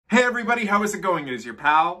everybody, how is it going? It is your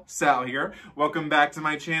pal, Sal here. Welcome back to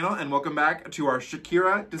my channel and welcome back to our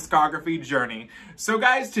Shakira discography journey. So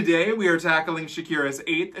guys, today we are tackling Shakira's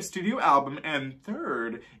 8th studio album and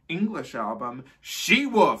 3rd English album, She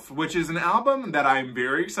Wolf, which is an album that I'm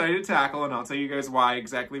very excited to tackle, and I'll tell you guys why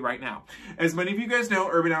exactly right now. As many of you guys know,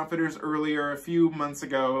 Urban Outfitters earlier, a few months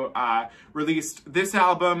ago, released this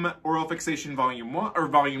album, Oral Fixation Volume 1, or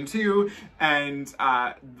Volume 2, and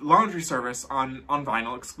Laundry Service on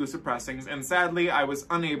vinyl exclusive pressings, and sadly I was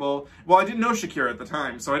unable, well, I didn't know Shakira at the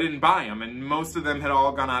time, so I didn't buy them, and most of them had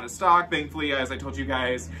all gone out of stock. Thankfully, as I told you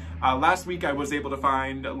guys last week, I was able to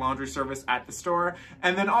find Laundry Service at the store,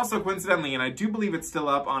 and then also coincidentally, and I do believe it's still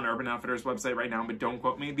up on Urban Outfitters website right now, but don't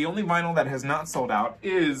quote me, the only vinyl that has not sold out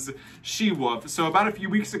is She Wolf. So about a few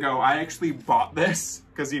weeks ago, I actually bought this,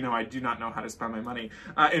 because you know, I do not know how to spend my money,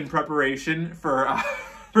 in preparation for,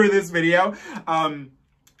 for this video.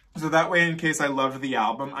 So that way, in case I loved the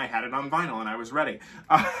album, I had it on vinyl and I was ready.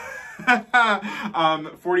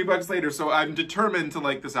 40 bucks later, so I'm determined to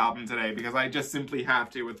like this album today because I just simply have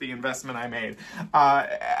to with the investment I made.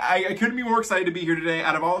 I couldn't be more excited to be here today.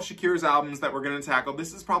 Out of all Shakira's albums that we're going to tackle,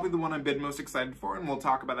 this is probably the one I've been most excited for, and we'll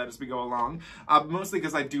talk about that as we go along. Mostly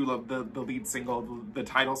because I do love the lead single, the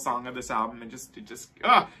title song of this album. It just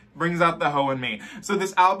brings out the hoe in me. So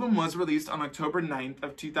this album was released on October 9th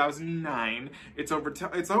of 2009. It's over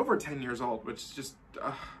 10 years old, which is just...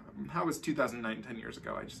 how was 2009 10 years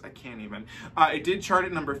ago? I can't even. It did chart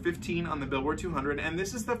at number 15 on the Billboard 200, and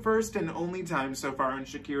this is the first and only time so far in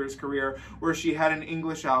Shakira's career where she had an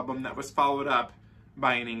English album that was followed up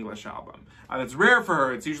by an English album. That's rare for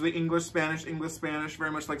her. It's usually English, Spanish,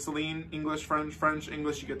 very much like Celine, English, French, French,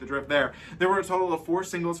 English, you get the drift there. There were a total of 4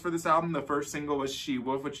 singles for this album. The first single was She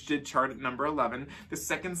Wolf, which did chart at number 11. The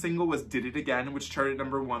second single was Did It Again, which charted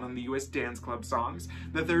number 1 on the US Dance Club songs.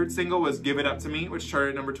 The third single was Give It Up To Me, which charted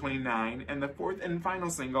at number 29. And the fourth and final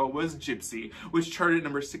single was Gypsy, which charted at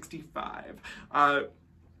number 65.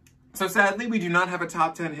 So sadly, we do not have a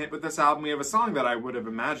top 10 hit with this album. We have a song that I would have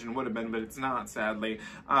imagined would have been, but it's not, sadly.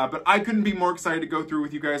 But I couldn't be more excited to go through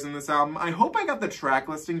with you guys in this album. I hope I got the track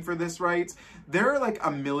listing for this right. There are like a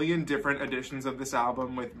million different editions of this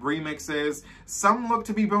album with remixes. Some look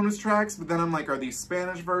to be bonus tracks, but then I'm like, are these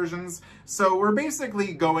Spanish versions? So we're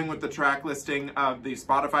basically going with the track listing of the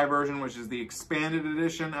Spotify version, which is the expanded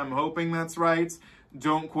edition. I'm hoping that's right.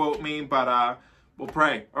 Don't quote me, but we'll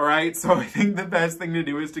pray, all right? So I think the best thing to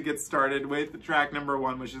do is to get started with track number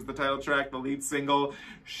 1, which is the title track, the lead single,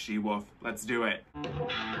 She Wolf. Let's do it.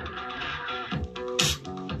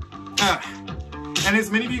 And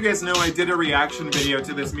as many of you guys know, I did a reaction video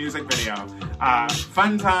to this music video.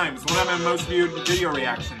 Fun times, one of my most viewed video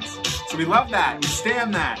reactions. So we love that, we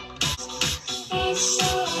stand that.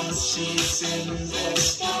 She's in the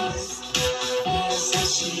stars. There's a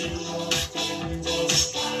she wolf in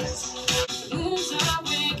disguise. Moves are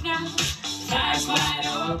weak now, eyes wide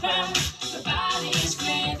open, the body is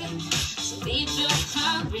craving, so we feel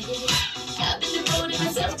hungry. I've been devoting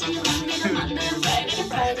myself to you Monday and Friday to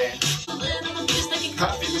Friday. A little abused like a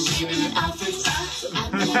coffee machine in an outfit. So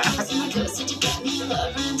I'm gonna kiss my ghost to get me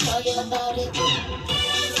lover and tell you about it.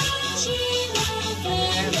 She love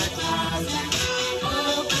in the closet,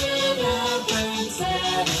 open up and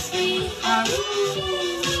set us free.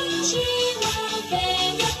 She love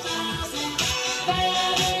in the closet,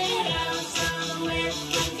 let it out so it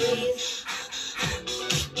can breathe.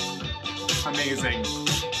 Amazing.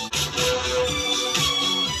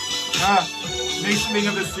 Makes me think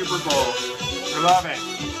of the Super Bowl. I love it.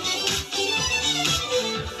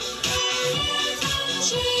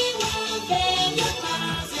 She love in the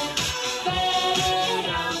closet, let it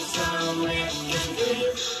out so it can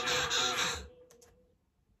breathe.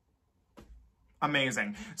 Amazing.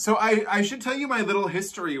 So I should tell you my little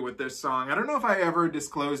history with this song. I don't know if I ever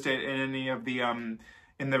disclosed it in any of the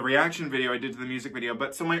in the reaction video I did to the music video,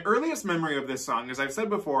 but so my earliest memory of this song, as I've said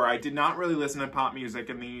before, I did not really listen to pop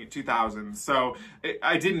music in the 2000s, so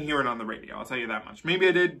I didn't hear it on the radio, I'll tell you that much. Maybe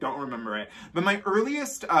I did, don't remember it. But my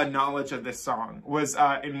earliest knowledge of this song was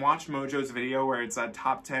in Watch Mojo's video where it's a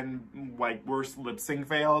top 10 like worst lip sync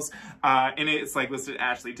fails, and it's like listed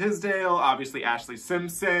Ashley Tisdale, obviously Ashley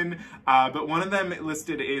Simpson, but one of them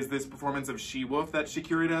listed is this performance of She Wolf that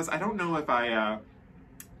Shakira does. I don't know if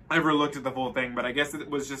ever looked at the full thing, but I guess it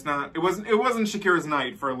was just not, it wasn't Shakira's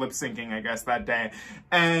night for lip syncing, I guess, that day.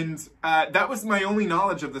 And that was my only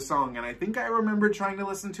knowledge of the song, and I think I remember trying to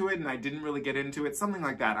listen to it and I didn't really get into it, something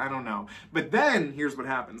like that, I don't know. But then, here's what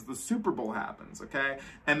happens, the Super Bowl happens, okay?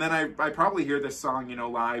 And then I probably hear this song, you know,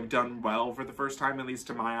 live, done well for the first time, at least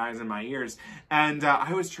to my eyes and my ears, and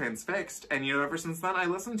I was transfixed, and you know, ever since then I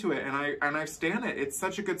listened to it, and I stan it. It's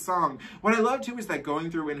such a good song. What I love too is that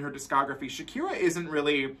going through in her discography, Shakira isn't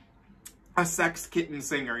really a sex kitten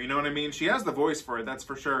singer, you know what I mean? She has the voice for it, that's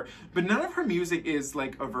for sure. But none of her music is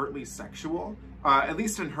like overtly sexual, at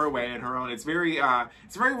least in her way, in her own. It's very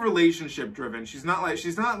relationship driven. She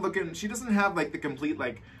doesn't have like the complete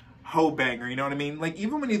like hoe banger, you know what I mean? Like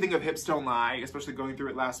even when you think of Hips Don't Lie, especially going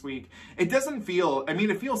through it last week, it doesn't feel, I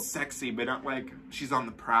mean, it feels sexy, but not like she's on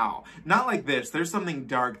the prowl. Not like this. There's something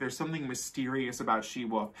dark, there's something mysterious about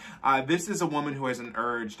She-Wolf. This is a woman who has an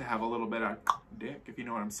urge to have a little bit of dick, if you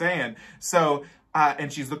know what I'm saying. So,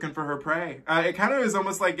 and she's looking for her prey. It kind of is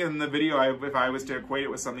almost like in the video, if I was to equate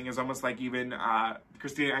it with something, it's almost like even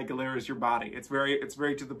Christina Aguilera's Your Body. It's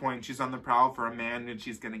very to the point. She's on the prowl for a man and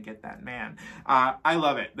she's gonna get that man. I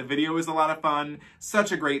love it. The video is a lot of fun.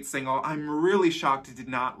 Such a great single. I'm really shocked it did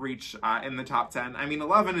not reach in the top 10. I mean,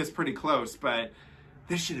 11 is pretty close, but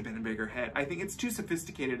this should have been a bigger hit. I think it's too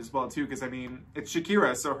sophisticated as well too, because I mean, it's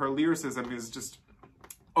Shakira, so her lyricism is just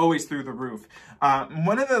always through the roof.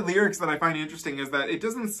 One of the lyrics that I find interesting is that it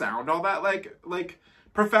doesn't sound all that like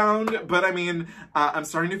profound, but I mean, I'm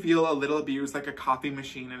starting to feel a little abused like a coffee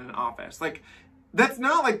machine in an office. Like, that's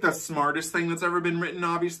not like the smartest thing that's ever been written,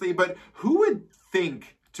 obviously, but who would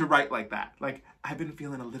think to write like that? Like, I've been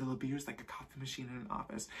feeling a little abused like a coffee machine in an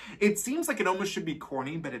office. It seems like it almost should be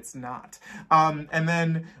corny, but it's not. And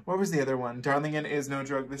then, what was the other one? Darling, it is no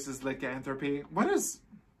drug, this is lycanthropy. What does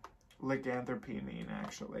lycanthropy mean,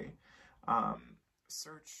 actually?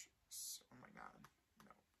 Search, oh my god,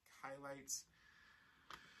 no, highlights.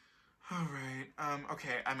 All right,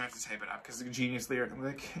 okay, I'm gonna have to type it up because genius lyric,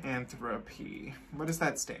 lycanthropy. What does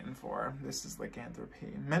that stand for? This is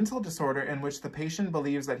lycanthropy. Mental disorder in which the patient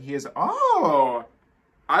believes that he is, oh!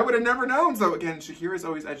 I would have never known. So again, Shakira is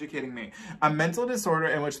always educating me. A mental disorder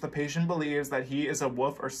in which the patient believes that he is a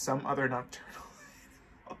wolf or some other nocturnal.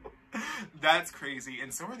 That's crazy.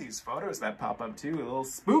 And so are these photos that pop up too. A little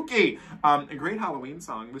spooky. A great Halloween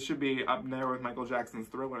song. This should be up there with Michael Jackson's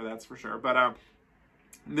Thriller, that's for sure. But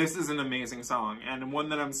this is an amazing song, and one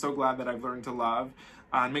that I'm so glad that I've learned to love.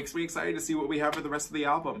 It makes me excited to see what we have for the rest of the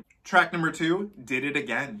album. Track number 2, Did It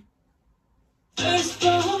Again.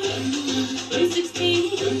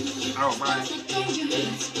 Oh my.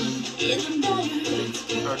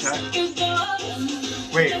 Okay.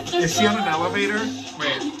 Wait, is she on an elevator?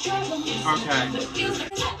 Wait. Okay.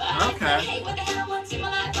 Okay.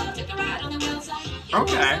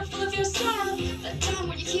 Okay.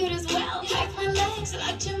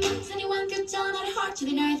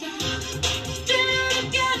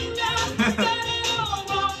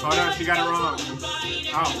 Oh no, she got it wrong.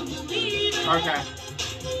 Oh. Okay.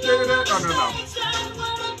 Oh no, no.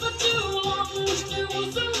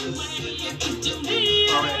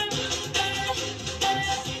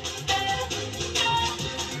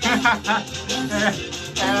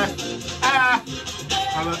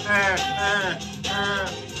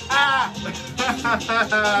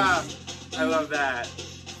 I love that.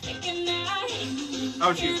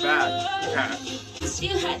 Oh, she's back. Okay.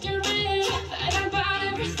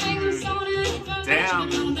 Damn.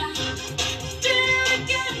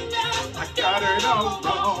 I got it all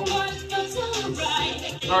wrong.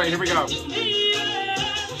 All right, here we go.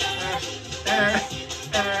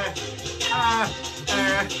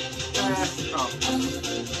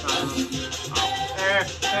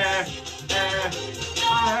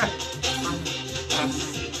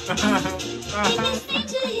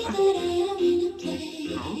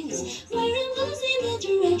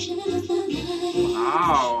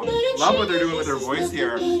 Wow, love what they're doing with their voice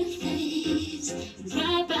here.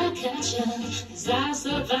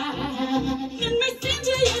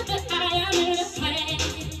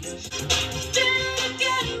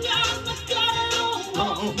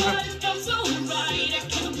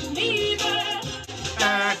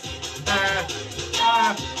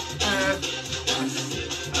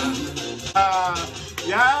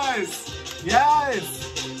 Yes! Yes!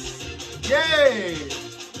 Yay!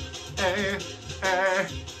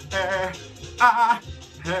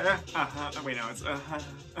 Wait, no, it's oh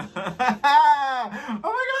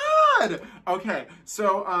my god! Okay,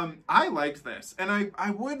 so I liked this, and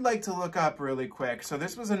I would like to look up really quick. So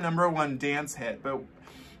this was a #1 dance hit, but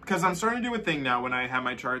because I'm starting to do a thing now when I have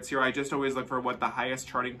my charts here. I just always look for what the highest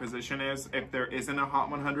charting position is. If there isn't a Hot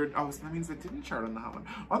 100, oh, so that means it didn't chart on the Hot 1.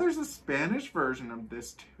 Oh, there's a Spanish version of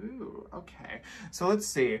this too. Okay, so let's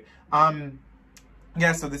see.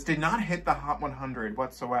 Yeah, so this did not hit the Hot 100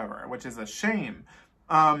 whatsoever, which is a shame.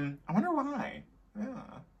 I wonder why. Yeah,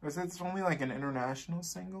 because it's only like an international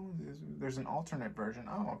single. There's an alternate version.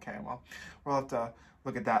 Oh, okay. Well, we'll have to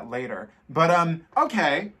look at that later. But,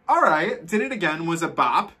 okay. All right. Did it again. Was a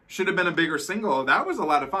bop. Should have been a bigger single. That was a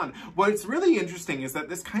lot of fun. What's really interesting is that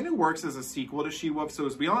this kind of works as a sequel to She Wolf. So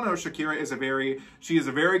as we all know, Shakira is a very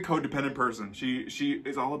codependent person. She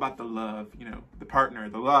is all about the love, you know, the partner,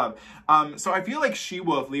 the love. So I feel like She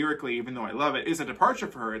Wolf lyrically, even though I love it, is a departure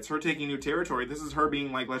for her. It's her taking new territory. This is her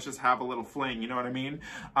being like, let's just have a little fling. You know what I mean?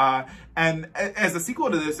 And as a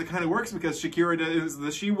sequel to this, it kind of works because Shakira is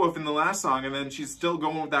the She Wolf in the last song, and then she's still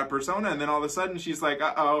going with that persona, and then all of a sudden she's like,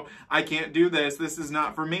 uh-oh, I can't do this. This is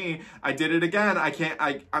not for me. I did it again. I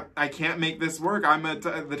can't make this work. I'm the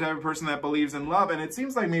type of person that believes in love, and it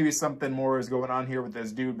seems like maybe something more is going on here with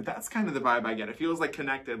this dude, but that's kind of the vibe I get. It feels like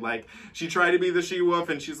connected. Like she tried to be the She Wolf,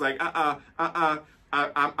 and she's like, I'm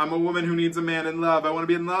a woman who needs a man in love. I want to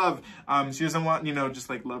be in love. She doesn't want, you know, just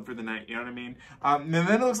like love for the night. You know what I mean? And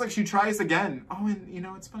then it looks like she tries again. Oh, and you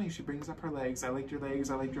know, it's funny. She brings up her legs. I liked your legs.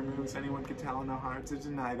 I liked your moves. Anyone can tell. No hard to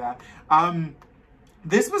deny that.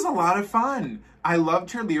 This was a lot of fun. I loved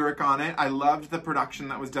her lyric on it. I loved the production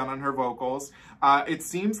that was done on her vocals. It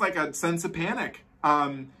seems like a sense of panic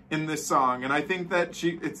in this song. And I think that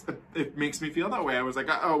it makes me feel that way. I was like,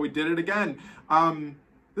 uh-oh, we did it again.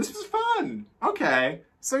 This was fun. Okay.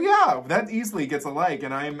 So yeah, that easily gets a like,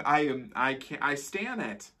 and I stan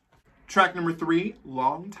it. Track number 3,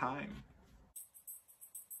 Long Time.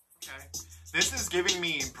 Okay. This is giving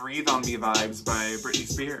me Breathe On Me vibes by Britney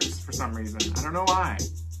Spears for some reason. I don't know why.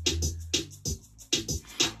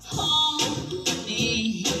 Hold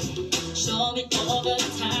me, show me all the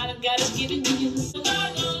time I've got to give you.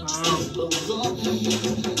 Long time,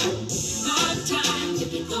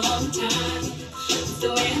 long time. The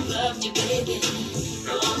way I loved you, baby.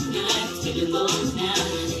 Long night, really long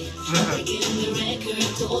night. Breaking the record,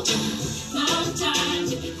 told you. Long time.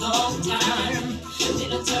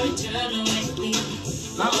 Little to return away,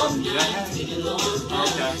 please. Long night, really long night. I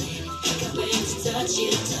can't wait to touch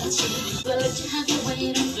you. But let you have your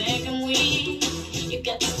way, don't think I'm weak. You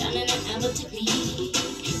got the stamina and the technique.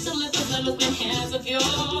 So let the open hands of yours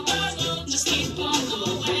just keep on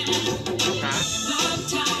going. Long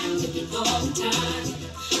time.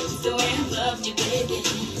 The way I loved you, baby.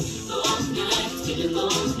 Long night, really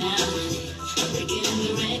long night. Breaking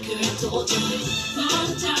the record, told you.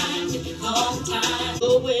 Long time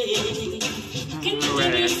away. Can you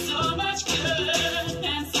give me so much good?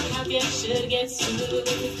 And so happy I should get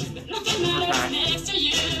sued. But nothing matters next to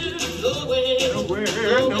you. No way.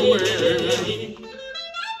 Breaking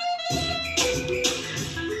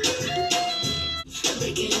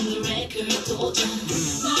the record, told you.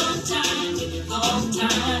 Long time.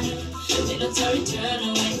 Little to return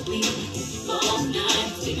away, please. Long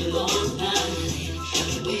night, really long night.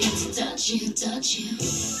 Can't wait to touch you.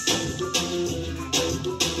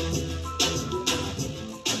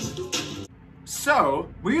 So,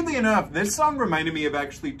 weirdly enough, this song reminded me of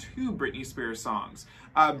actually 2 Britney Spears songs.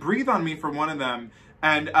 Breathe On Me for one of them,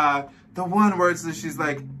 and the one where she's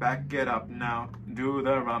like, back it up now, do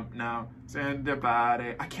the rump now, send your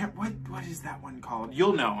body. I can't, what is that one called?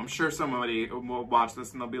 You'll know. I'm sure somebody will watch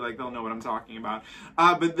this and they'll know what I'm talking about.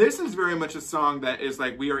 But this is very much a song that is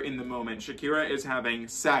like, we are in the moment. Shakira is having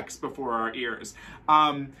sex before our ears.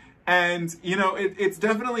 And, you know, it's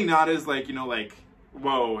definitely not as like, you know, like,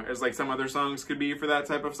 whoa, as like some other songs could be for that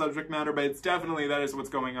type of subject matter, but it's definitely, that is what's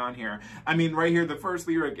going on here. I mean, right here, the first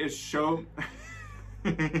lyric is show me.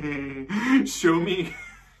 I'm sorry,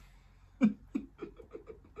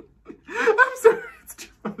 it's too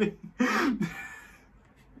funny.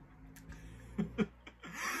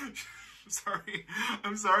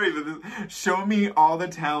 I'm sorry, but this, show me all the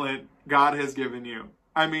talent God has given you.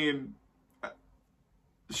 I mean,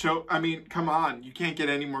 come on, you can't get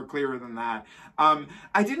any more clearer than that.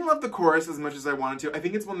 I didn't love the chorus as much as I wanted to. I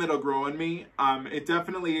think it's one that'll grow on me. It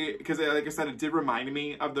definitely, because like I said, it did remind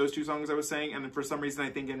me of those 2 songs I was saying, and for some reason I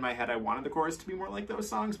think in my head I wanted the chorus to be more like those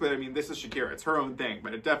songs, but I mean, this is Shakira, it's her own thing,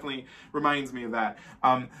 but it definitely reminds me of that.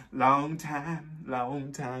 Long time.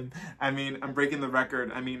 I mean, I'm breaking the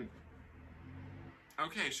record. I mean,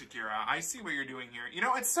 Okay, Shakira, I see what you're doing here. You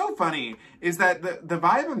know, it's so funny, is that the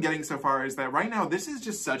vibe I'm getting so far is that right now, this is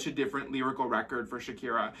just such a different lyrical record for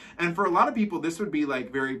Shakira. And for a lot of people, this would be,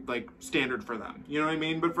 like, very, like, standard for them. You know what I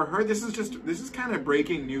mean? But for her, this is kind of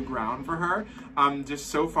breaking new ground for her. Just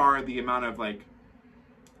so far, the amount of, like,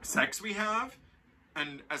 sex we have.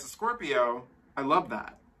 And as a Scorpio, I love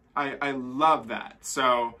that. I love that.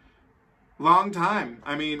 So... long time.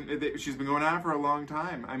 I mean, she's been going on for a long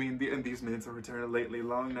time. I mean, and these minutes are returning lately.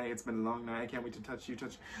 Long night. It's been a long night. I can't wait to touch you.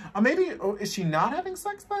 Maybe, is she not having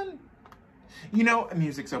sex then? You know,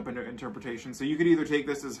 music's open to interpretation. So you could either take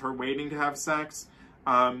this as her waiting to have sex,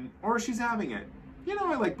 or she's having it. You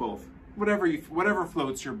know, I like both. Whatever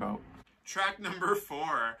floats your boat. Track number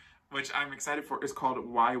 4, which I'm excited for, is called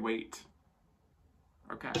Why Wait.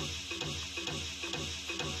 Okay.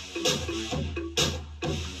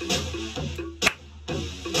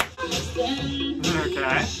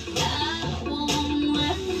 Okay.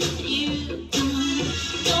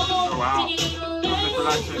 Oh, wow. The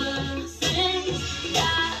production.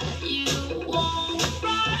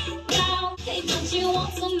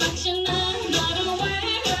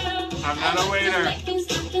 I'm not a waiter.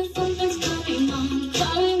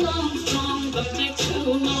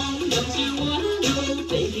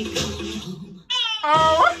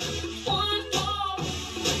 Oh!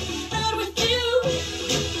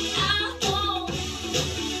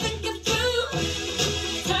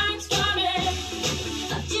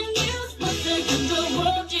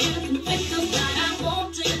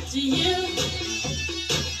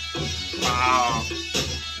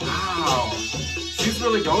 Wow. She's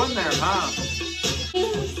really going there, huh?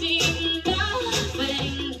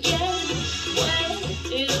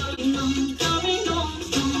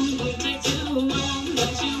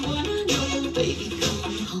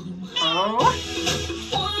 Oh.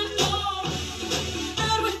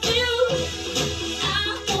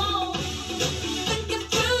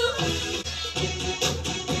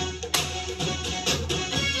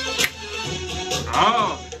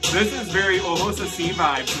 Oh, this is very Ohosa C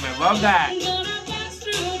vibes, and I love that.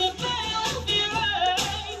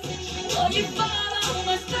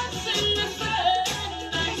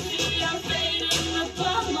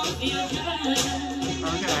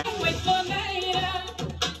 Okay.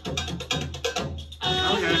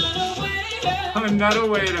 I'm not a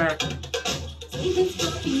waiter.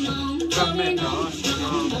 Coming on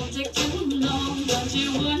strong.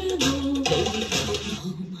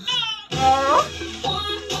 Oh.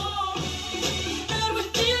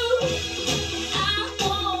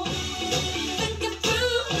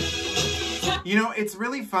 You know, it's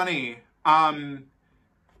really funny that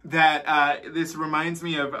this reminds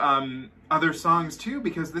me of other songs too,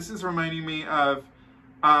 because this is reminding me of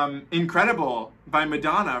Incredible by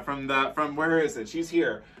Madonna from where is it? She's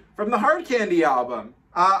here. From the Hard Candy album.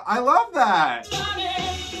 I love that.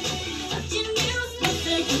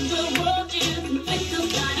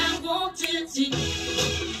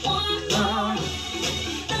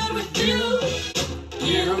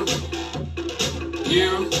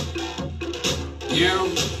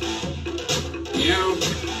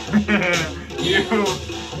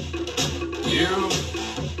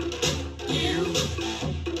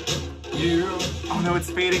 You. Oh no,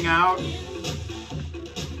 it's fading out.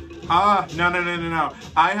 No.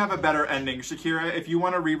 I have a better ending. Shakira, if you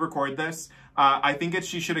want to re-record this, I think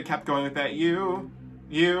she should have kept going with that you,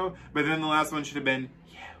 but then the last one should have been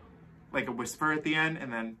you. Like a whisper at the end,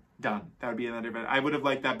 and then done. That would be another bit. I would have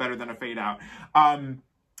liked that better than a fade out.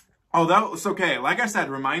 Although it's okay. Like I said,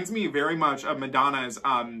 reminds me very much of Madonna's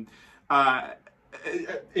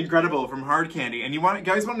Incredible from Hard Candy. And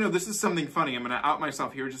guys want to know, this is something funny. I'm going to out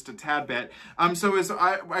myself here just a tad bit. So as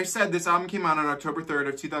I said, this album came out on October 3rd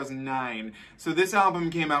of 2009. So this album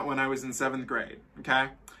came out when I was in 7th grade, okay?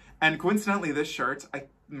 And coincidentally, this shirt, I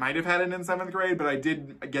might have had it in 7th grade, but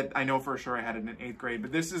I know for sure I had it in 8th grade.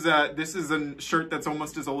 But this is a shirt that's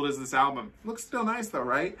almost as old as this album. Looks still nice though,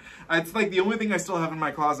 right? It's like the only thing I still have in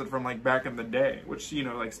my closet from like back in the day, which, you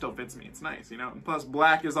know, like still fits me. It's nice, you know? And plus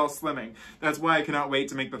black is all slimming. That's why I cannot wait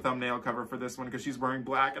to make the thumbnail cover for this one, because she's wearing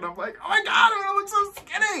black and I'm like, oh my God, I'm gonna look so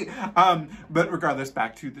skinny. But regardless,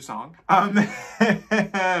 back to the song.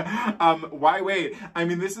 Why wait? I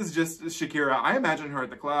mean, this is just Shakira. I imagine her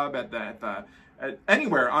at the club,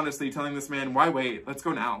 anywhere, honestly, telling this man, why wait? Let's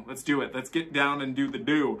go now. Let's do it. Let's get down and do the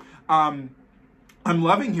do. I'm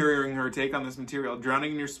loving hearing her take on this material.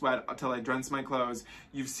 Drowning in your sweat till I drench my clothes.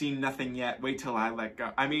 You've seen nothing yet. Wait till I let go.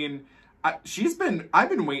 I mean, I've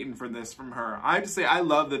been waiting for this from her. I have to say, I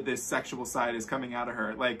love that this sexual side is coming out of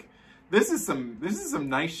her. Like, This is some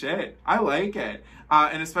nice shit. I like it.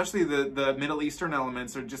 And especially the Middle Eastern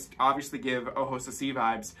elements are just obviously give Ojo C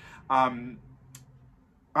vibes.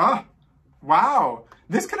 Wow.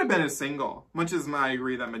 This could have been a single. Much as I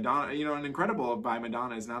agree that Madonna, you know, an Incredible by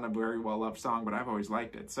Madonna is not a very well-loved song, but I've always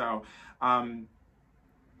liked it. So,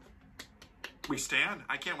 we stand.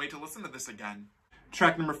 I can't wait to listen to this again.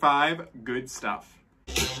 Track number 5, Good Stuff.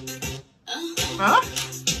 Huh?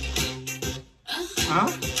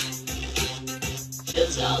 Huh?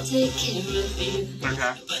 I'll take care of you.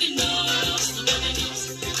 Okay. Nobody knows. Nobody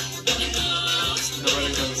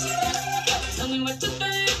knows. Tell me what to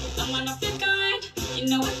think. I'm one of your kind. You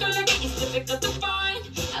know what gonna get you difficult to find.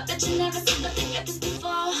 I bet you never seen nothing like this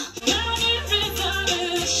before. My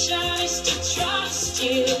resolution is to trust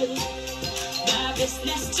you. My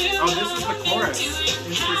business to Oh, this is the chorus.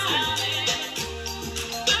 Interesting.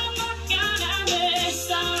 I'm not gonna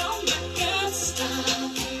miss out on the good stuff.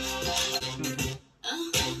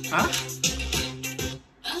 Huh?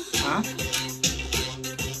 Huh?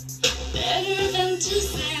 Better than to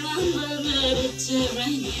sail on the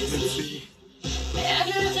Mediterranean Sea.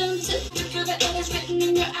 Better than to prove it is written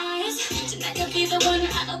in your eyes. Tonight I'll be the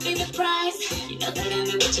winner, I'll be the prize. You know that I'm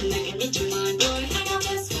a rich and I can read your mind, boy. I know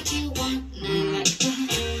just what you want, and I like that.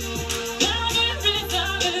 My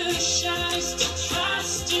resolution is to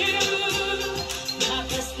trust you. My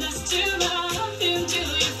business to love you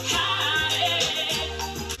till you've had it.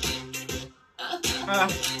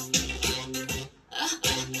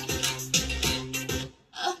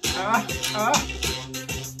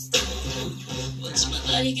 Watch my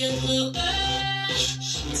body get low,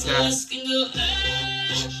 so I can go,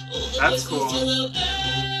 That's cool.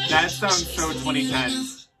 That sounds so 2010.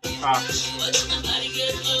 Watch my body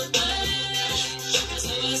get low,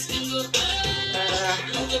 so I can go,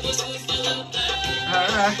 all the boys will follow,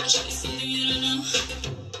 show me something you don't know.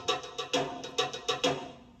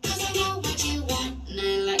 'Cause I know what you want, and I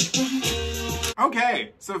like that. Okay,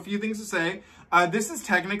 so a few things to say. This is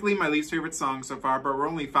technically my least favorite song so far, but we're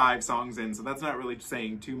only 5 songs in, so that's not really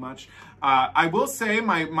saying too much. I will say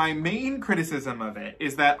my main criticism of it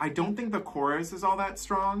is that I don't think the chorus is all that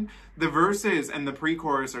strong. The verses and the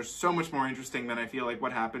pre-chorus are so much more interesting than I feel like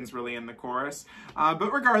what happens really in the chorus.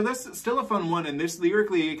 But regardless, still a fun one, and this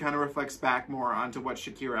lyrically kind of reflects back more onto what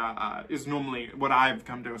Shakira is normally, what I've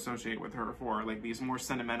come to associate with her for, like these more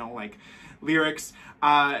sentimental like lyrics.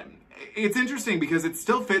 It's interesting because it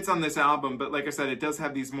still fits on this album, but like I said, it does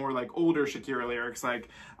have these more like older Shakira lyrics. Like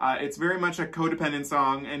it's very much a codependent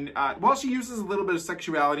song, and while she uses a little bit of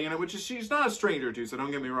sexuality in it, which is she's not a stranger to, so don't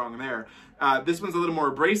get me wrong there. This one's a little more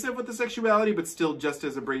abrasive with the sexuality, but still just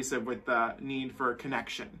as abrasive with the need for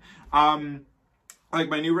connection. Like,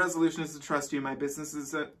 my new resolution is to trust you. My business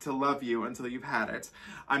is to love you until you've had it.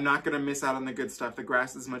 I'm not going to miss out on the good stuff. The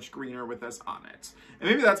grass is much greener with us on it. And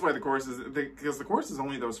maybe that's why the chorus is, because the chorus is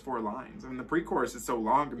only those 4 lines. I mean, the pre-chorus is so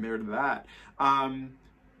long compared to that.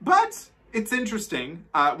 But it's interesting.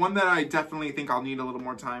 One that I definitely think I'll need a little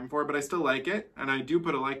more time for, but I still like it. And I do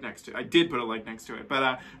put a like next to it. I did put a like next to it.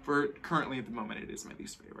 But for currently at the moment, it is my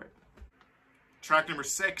least favorite. Track number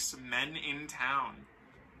 6, Men in Town.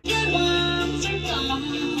 Good ones are gone,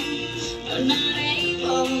 you're not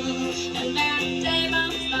able, and that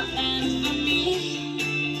table's not meant for me.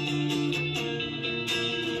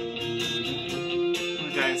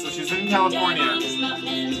 Okay, so she's in California. Table's not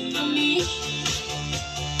meant for me.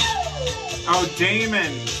 Oh,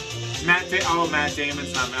 Damon. Matt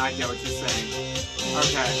Damon's not. I get what you're saying.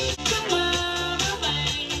 Okay. Come on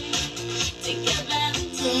away, take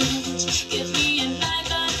advantage, give me a night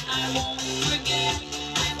that I won't forget.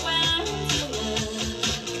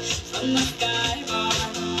 From the sky bar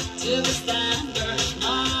to the standard,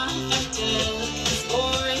 until his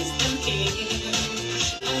voice can hear.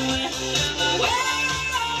 And with the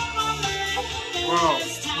whoa,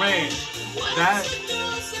 wait,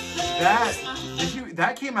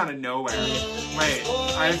 that came out of nowhere. Wait,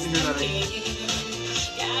 I have to hear that again.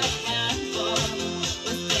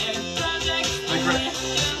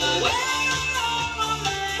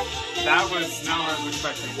 That was not what I was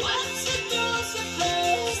expecting.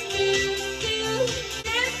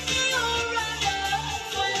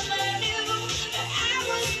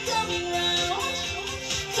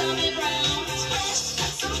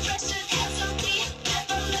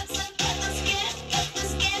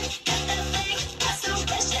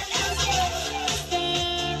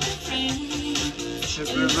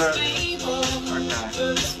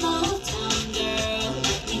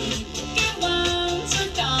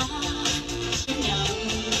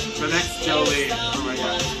 The next Jolie. Oh my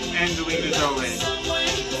god. Angelina Jolie.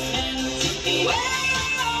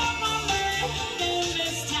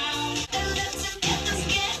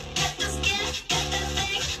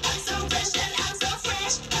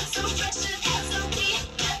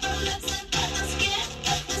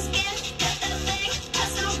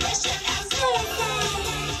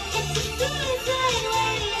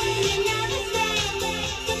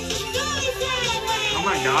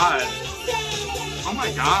 god. Oh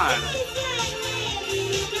my god.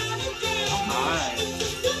 Oh my.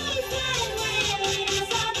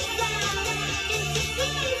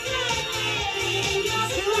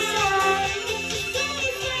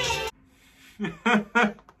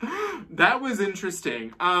 That was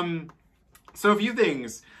interesting. So a few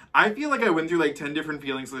things. I feel like I went through like 10 different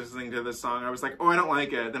feelings listening to this song. I was like, oh, I don't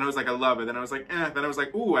like it. Then I was like, I love it. Then I was like, eh. Then I was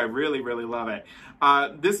like, ooh, I really, really love it.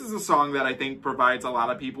 This is a song that I think provides a lot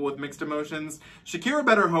of people with mixed emotions. Shakira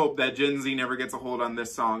better hope that Gen Z never gets a hold on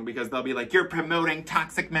this song, because they'll be like, you're promoting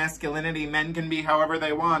toxic masculinity. Men can be however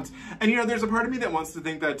they want. And you know, there's a part of me that wants to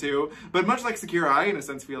think that too. But much like Shakira, I in a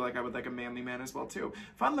sense feel like I would like a manly man as well too.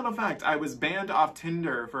 Fun little fact, I was banned off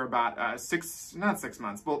Tinder for about not 6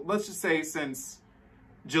 months, but let's just say since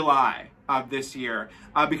July of this year,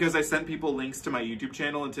 because I sent people links to my YouTube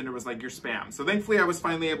channel and Tinder was like, you're spam. So thankfully I was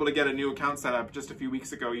finally able to get a new account set up just a few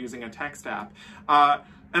weeks ago using a text app.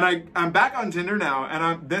 And I'm back on Tinder now,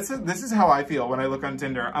 and this is how I feel when I look on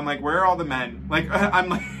Tinder. I'm like, where are all the men? Like, I'm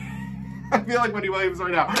like, I feel like Wendy Williams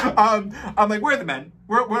right now. I'm like, where are the men?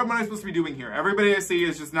 What am I supposed to be doing here? Everybody I see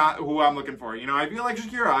is just not who I'm looking for. You know, I feel like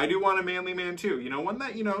Shakira. I do want a manly man too. You know, one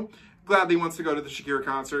that, you know, gladly wants to go to the Shakira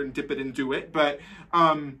concert and dip it and do it. But,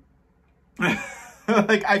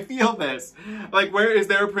 like, I feel this. Like, where is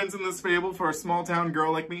there a prince in this fable for a small town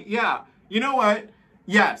girl like me? Yeah. You know what?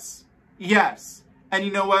 Yes. Yes. And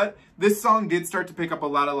you know what? This song did start to pick up a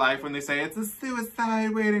lot of life when they say it's a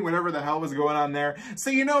suicide waiting, whatever the hell was going on there. So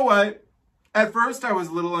you know what? At first I was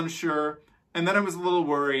a little unsure, and then I was a little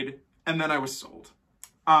worried, and then I was sold.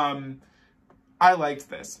 I liked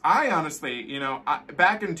this. I honestly, you know,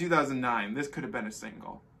 back in 2009, this could have been a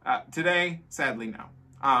single. Today, sadly, no.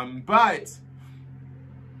 But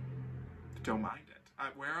don't mind it.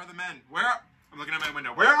 Where are the men? I'm looking at my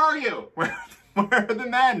window. Where are you? Where are the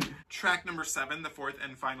men? Track number 7, the 4th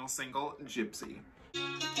and final single, Gypsy.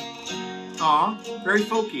 Aw, very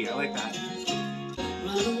folky. I like that.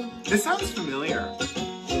 This sounds familiar.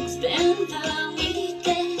 Spend the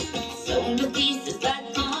weekend, so the pieces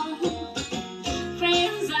that come,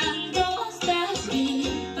 friends and those that we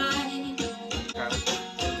buy.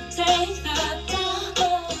 Take the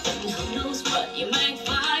double, who knows what you might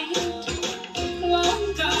find.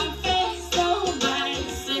 One confess, so by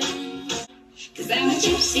sense, 'cause I'm a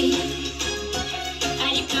gypsy.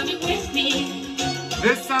 Are you coming with me?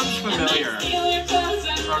 This sounds familiar.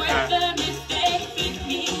 Okay.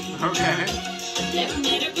 Okay. Never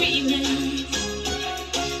made agreements,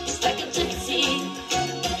 just like a gypsy.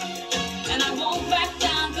 And I won't back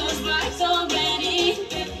down, 'cause life's already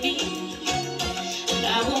with me. And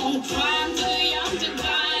I won't cry, I'm too young to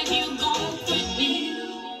die if you gon' quit me.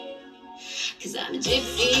 'Cause I'm a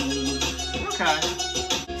gypsy. Okay.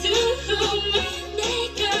 To whom they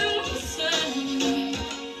concern,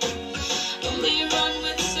 only run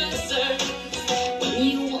with scissors when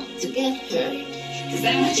you want to get hurt. 'Cause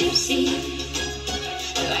I'm a gypsy.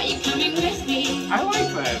 Are you coming with me? I like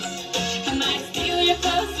this. I might steal your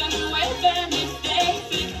clothes and wear them if they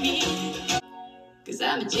fit me. 'Cause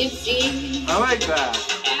I'm a gypsy. I like that.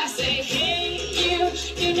 I say, hey,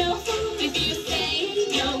 you're no fool if you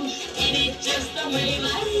say no. Ain't it just the way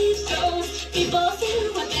life goes? People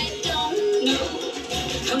feel what they don't know.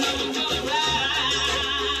 Come on, for a ride.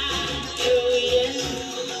 Oh, yeah.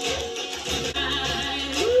 I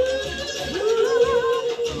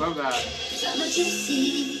love that. I'm a gypsy.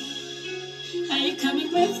 Are you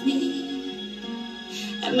coming with me?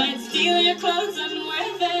 I might steal your clothes and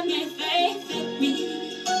wear them if they fit me.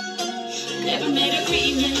 Never made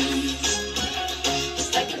agreements,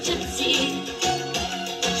 just like a gypsy.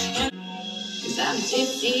 'Cause I'm a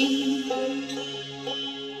gypsy.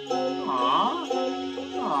 Aww.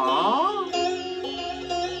 Aww.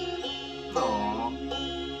 Aww.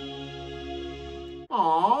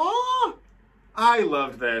 Aww. I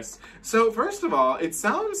love this. So first of all, it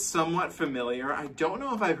sounds somewhat familiar. I don't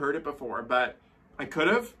know if I've heard it before, but I could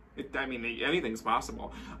have. I mean, anything's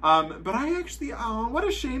possible. But I actually, oh, what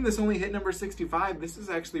a shame this only hit number 65. This is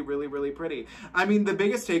actually really, really pretty. I mean, the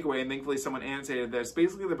biggest takeaway, and thankfully someone annotated this,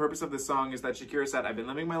 basically the purpose of this song is that Shakira said, I've been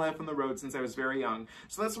living my life on the road since I was very young.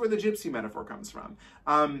 So that's where the gypsy metaphor comes from.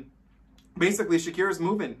 Basically, Shakira's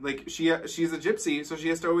moving. Like, she's a gypsy, so she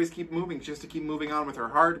has to always keep moving. She has to keep moving on with her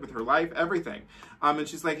heart, with her life, everything. And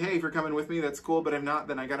she's like, hey, if you're coming with me, that's cool, but if not,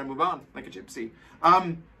 then I gotta move on, like a gypsy.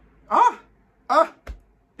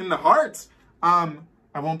 In the heart. I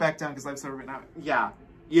won't back down because I've said it now. Yeah.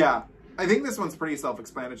 I think this one's pretty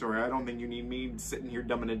self-explanatory. I don't think you need me sitting here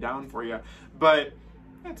dumbing it down for you. But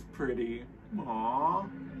that's pretty. Aww.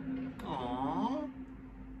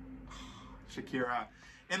 Shakira.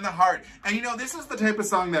 In the heart. And you know, this is the type of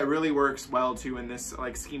song that really works well too in this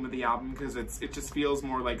like scheme of the album, because it just feels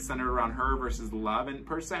more like centered around her versus love and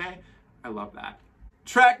per se. I love that.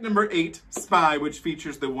 Track number 8, Spy, which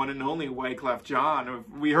features the one and only Wyclef Jean.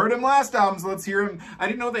 We heard him last album, so let's hear him. I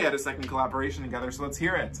didn't know they had a second collaboration together, so let's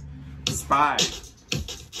hear it. Spy.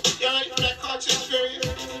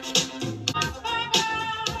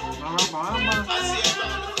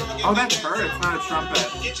 Oh, that's her. It's not a trumpet.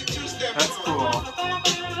 That's cool.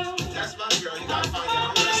 That's my girl. You gotta find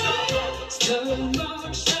out.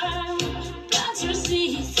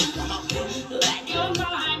 Let your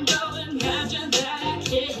mind go and imagine that I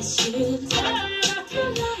kiss you. Turn off the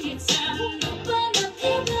lights and open up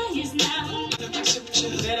your eyes now.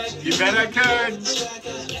 You bet I could.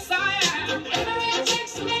 Yes, I am.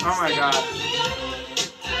 Oh my God.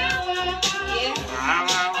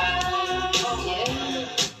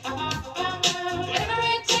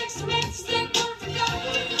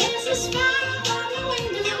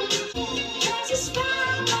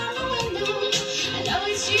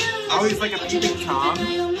 Oh, he's like a peeping Tom.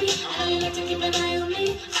 Wow.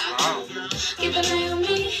 Keep an eye on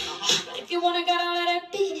me. If you wanna gotta let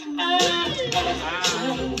it be. I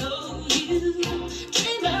know you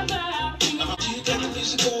dream about me.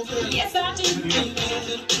 Yes, I do.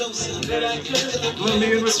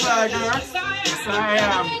 Colombian with swagger. Yes, I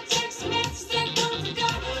am.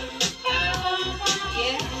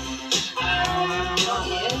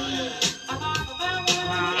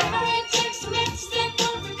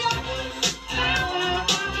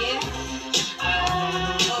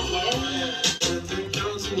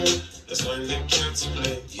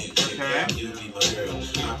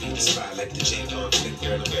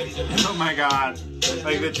 Oh my God.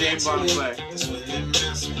 Like the James Bond play. Okay.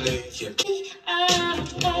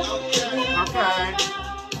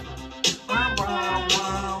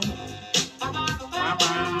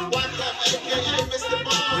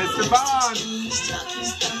 Mr. Bond.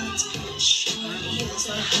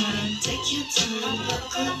 Take your time,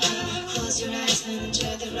 buckle up, close your eyes and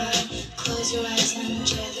enjoy the ride. Close your eyes and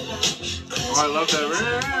enjoy the ride. Oh, I love that.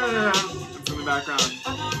 It's in the background.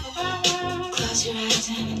 Close your eyes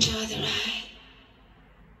and enjoy the ride.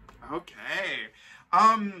 Okay.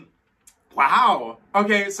 Wow.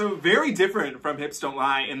 Okay, so very different from Hips Don't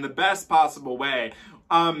Lie in the best possible way.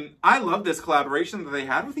 I love this collaboration that they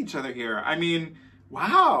had with each other here. I mean,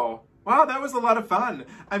 wow. Wow, that was a lot of fun.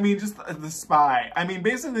 I mean, just the Spy. I mean,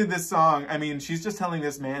 basically this song, I mean, she's just telling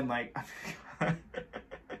this man, like,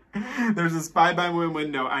 there's a spy by my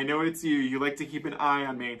window. I know it's you. You like to keep an eye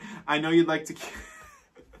on me. I know you'd like to keep...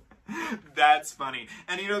 That's funny.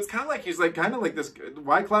 And, you know, it's kind of like, he's like, kind of like this,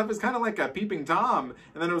 Wyclef is kind of like a peeping Tom.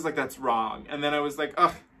 And then it was like, that's wrong. And then I was like,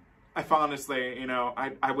 ugh. I honestly, you know,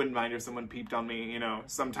 I wouldn't mind if someone peeped on me, you know,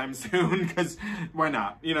 sometime soon, because why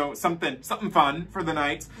not? You know, something fun for the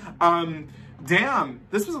night. Damn,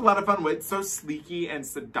 this was a lot of fun. It's so sleeky and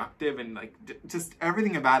seductive and like just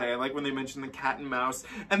everything about it. I like when they mentioned the cat and mouse.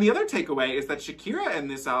 And the other takeaway is that Shakira in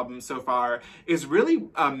this album so far is really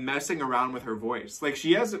messing around with her voice. Like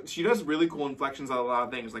she does really cool inflections on a lot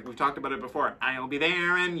of things. Like we've talked about it before. I'll be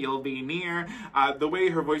there and you'll be near. The way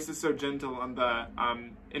her voice is so gentle on the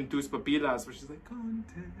in tus papilas, which is like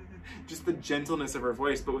just the gentleness of her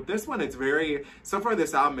voice. But with this one, it's very, so far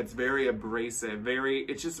this album, it's very abrasive,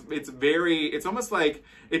 it's almost like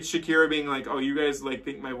it's Shakira being like, oh, you guys like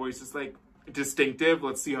think my voice is like distinctive,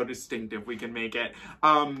 let's see how distinctive we can make it.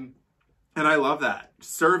 And I love that,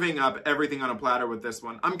 serving up everything on a platter with this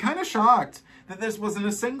one. I'm kind of shocked that this wasn't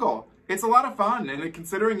a single. It's a lot of fun, and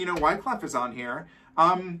considering, you know, Wyclef is on here,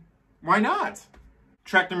 why not?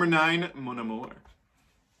 Track number 9, Mon Amour.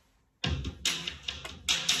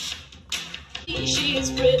 She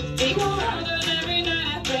is pretty more than every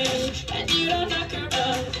night I pray, and you don't knock her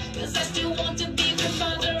up, cause I still want to be the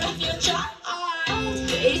mother of your child.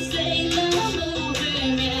 They say love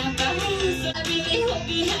moving in Paris. I really hope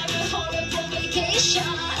you have a horrible vacation.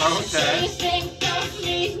 Okay. So you think of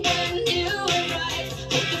me when you arrive,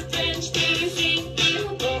 with the French music you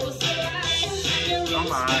both arrive. Your room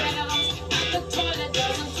smells, the toilet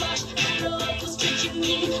doesn't flush, and the locals treat you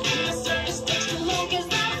mean, and the service takes too long, cause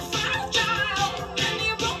I'm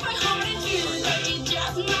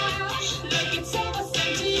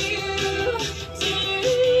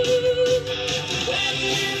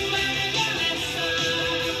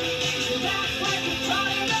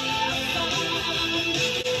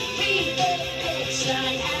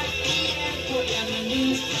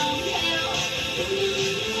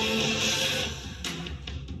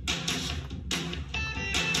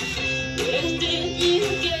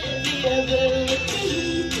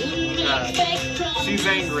she's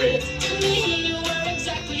angry.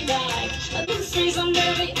 trees under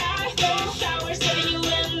the Eiffel Tower, setting you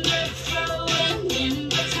in the throwing in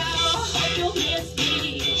the towel. Hope you'll miss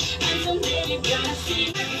me, and someday you're gonna see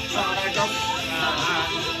me.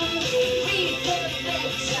 Read the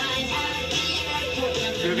bed sign at the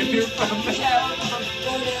airport. You can do something. When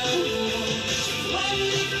you learn a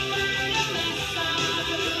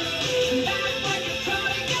lesson, back like a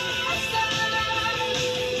prodigal son.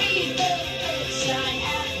 Read the bed sign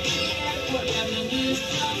at the airport. Never news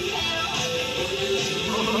from hell.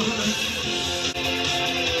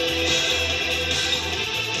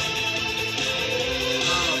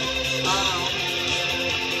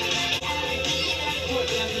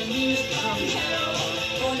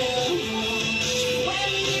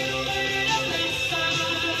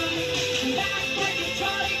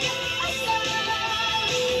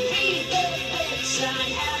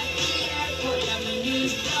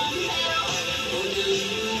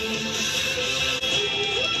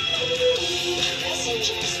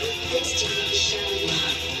 Passengers with destination.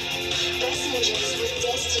 Passengers with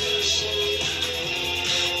destination.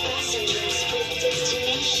 Passengers with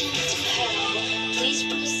destination to hell. Please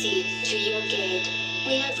proceed to your gate.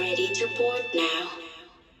 We are ready to board now.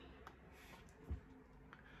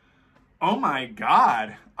 Oh my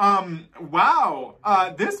god. Wow.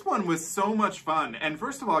 This one was so much fun. And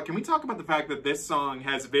first of all, can we talk about the fact that this song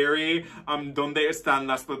has very Donde Están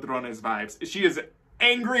las Ladrones vibes? She is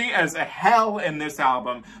angry as hell in this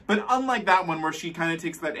album, but unlike that one where she kind of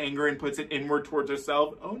takes that anger and puts it inward towards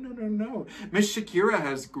herself, oh no, no, no. Miss Shakira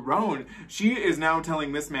has grown. She is now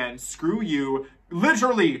telling this man, screw you,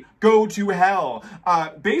 literally go to hell.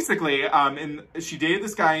 Basically, she dated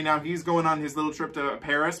this guy, now he's going on his little trip to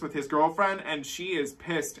Paris with his girlfriend, and she is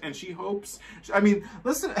pissed, and she hopes, I mean,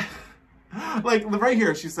 listen, like right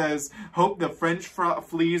here, she says, hope the French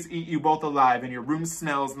fleas eat you both alive, and your room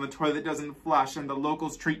smells, and the toilet doesn't flush, and the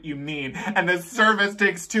locals treat you mean, and the service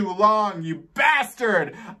takes too long, you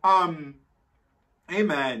bastard! Amen.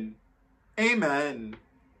 Amen.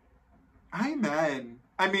 Amen.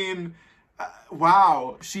 I mean,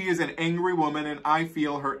 wow, she is an angry woman, and I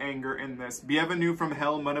feel her anger in this. Bienvenue from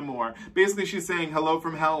hell, Mon Amour. Basically, she's saying, hello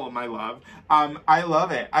from hell, my love. I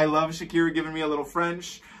love it. I love Shakira giving me a little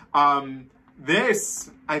French.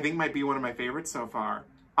 This, I think, might be one of my favorites so far.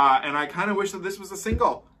 And I kind of wish that this was a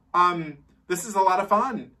single. This is a lot of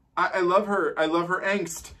fun. I love her. I love her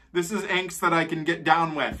angst. This is angst that I can get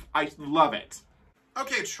down with. I love it.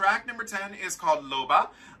 Okay, track number 10 is called Loba,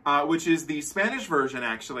 which is the Spanish version,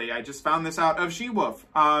 actually. I just found this out of She-Wolf.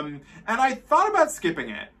 And I thought about skipping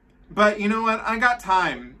it. But you know what? I got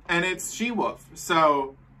time, and it's She-Wolf.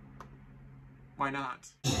 So, why not?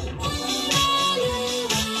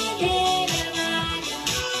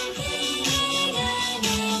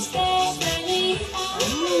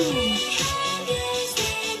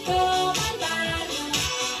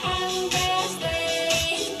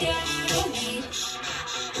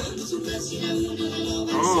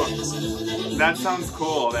 Ooh, that sounds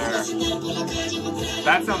cool there.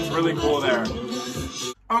 That sounds really cool there.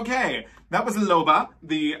 Okay, that was Loba,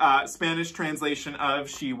 the Spanish translation of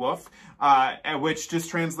She-Wolf, which just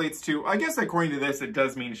translates to, I guess according to this, it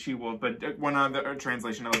does mean she-wolf, but one other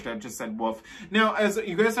translation I looked at just said wolf. Now, as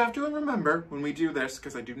you guys have to remember when we do this,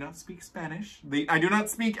 because I do not speak Spanish, I do not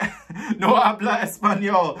speak, no habla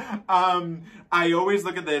español. I always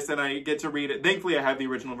look at this and I get to read it. Thankfully, I have the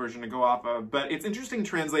original version to go off of, but it's interesting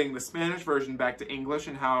translating the Spanish version back to English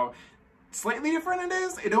and how slightly different it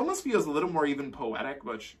is. It almost feels a little more even poetic,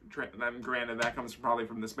 which, granted, that comes probably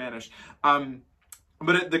from the Spanish.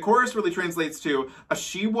 But the chorus really translates to, a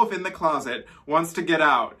she-wolf in the closet wants to get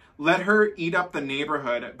out. Let her eat up the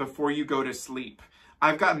neighborhood before you go to sleep.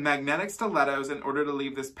 I've got magnetic stilettos in order to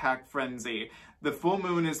leave this pack frenzy. The full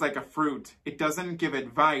moon is like a fruit. It doesn't give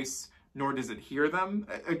advice, nor does it hear them.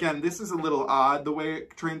 Again, this is a little odd the way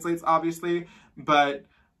it translates, obviously, but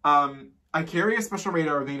I carry a special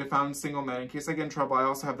radar with me to found single men. In case I get in trouble, I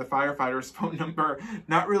also have the firefighter's phone number.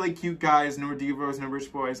 Not really cute guys, nor divos, nor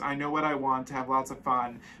rich boys. I know what I want, to have lots of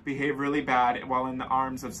fun, behave really bad while in the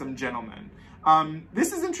arms of some gentleman.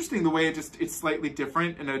 This is interesting the way it's slightly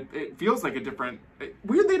different, and it feels like a different,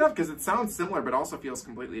 weirdly enough, because it sounds similar, but also feels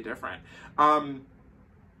completely different.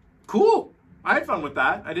 Cool. I had fun with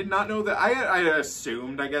that. I did not know that. I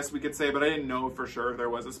assumed, I guess we could say, but I didn't know for sure there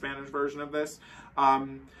was a Spanish version of this.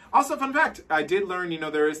 Also, fun fact, I did learn,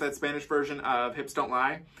 there is that Spanish version of Hips Don't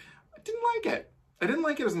Lie. I didn't like it. I didn't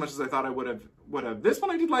like it as much as I thought I would have. This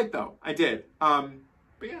one I did like, though. I did. But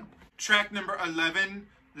yeah. Track number 11,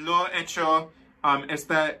 Lo Hecho,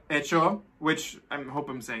 Está Hecho, which I hope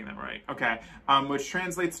I'm saying that right. Okay, which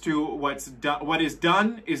translates to what is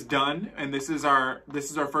done is done, and this is our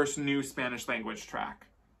first new Spanish language track.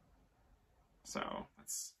 So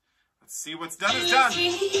let's see what's done is done.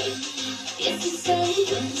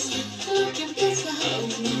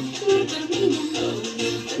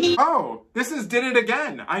 Oh, this is Did It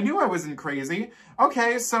Again. I knew I wasn't crazy.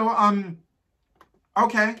 Okay, so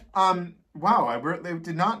okay, wow, they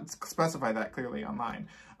did not specify that clearly online.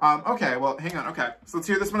 Okay, well, hang on. Okay, so let's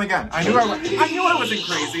hear this one again. I knew I wasn't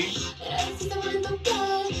crazy.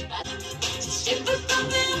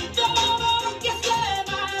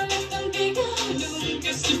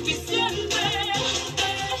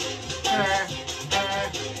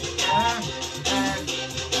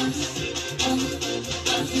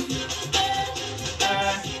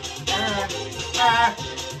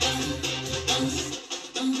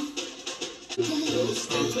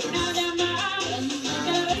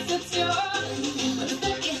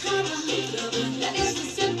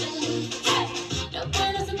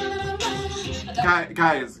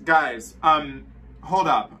 Guys, hold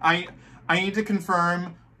up. I need to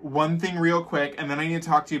confirm one thing real quick, and then I need to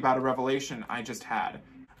talk to you about a revelation I just had.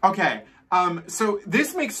 Okay, so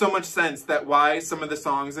this makes so much sense that why some of the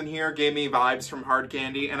songs in here gave me vibes from Hard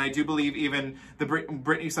Candy, and I do believe even the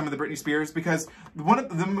some of the Britney Spears, because one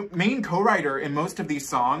of the main co-writer in most of these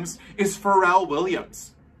songs is Pharrell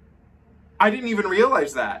Williams. I didn't even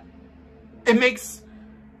realize that. It makes,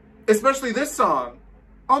 especially this song,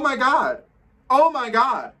 oh my god. Oh my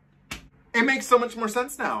god. It makes so much more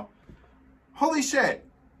sense now. Holy shit.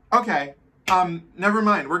 Okay. Never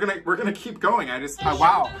mind. We're gonna keep going.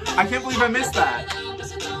 Wow. I can't believe I missed that.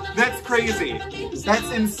 That's crazy.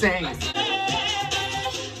 That's insane.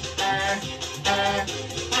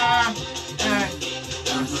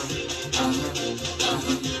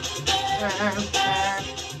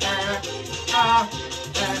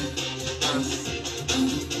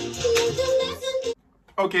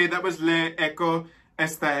 Okay, that was Le Echo,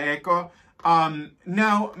 Está Echo.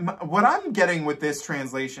 Now, what I'm getting with this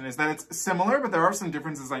translation is that it's similar, but there are some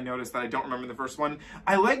differences I noticed that I don't remember in the first one.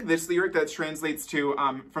 I like this lyric that translates to,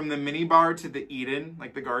 from the minibar to the Eden,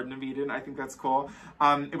 like the Garden of Eden. I think that's cool.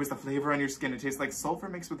 It was the flavor on your skin. It tastes like sulfur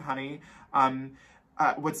mixed with honey.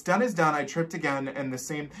 What's done is done. I tripped again, and the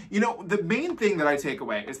same. You know, the main thing that I take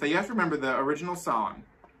away is that you have to remember the original song.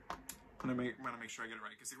 I'm gonna make sure I get it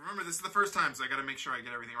right, because remember, this is the first time, so I gotta make sure I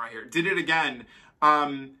get everything right here. Did It Again.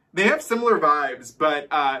 They have similar vibes, but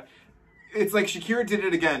it's like Shakira did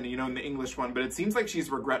it again, you know, in the English one, but it seems like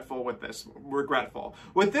she's regretful with this.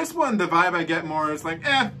 With this one, the vibe I get more is like,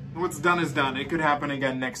 what's done is done. It could happen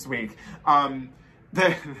again next week.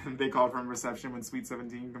 They called from reception when Sweet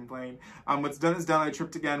 17 complained. What's done is done. I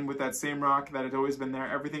tripped again with that same rock that had always been there.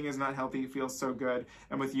 Everything is not healthy, feels so good,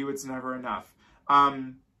 and with you, it's never enough.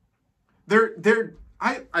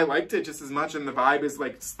 I liked it just as much, and the vibe is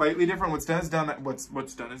like slightly different. What's done is done.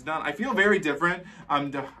 What's done is done. I feel very different. I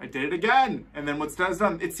did it again, and then what's done is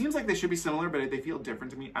done. It seems like they should be similar, but they feel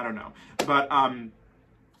different to me. I don't know, but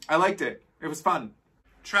I liked it. It was fun.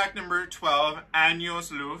 Track number 12,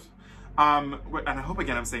 Años Luz. And I hope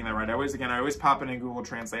again I'm saying that right. I always pop it in Google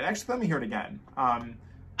Translate. Actually, let me hear it again.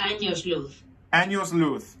 Años Luz. Años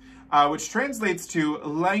Luz. Which translates to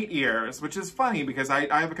light years, which is funny because I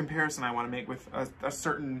have a comparison I want to make with a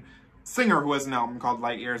certain singer who has an album called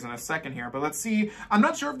Light Years in a second here. But let's see. I'm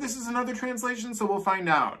not sure if this is another translation, so we'll find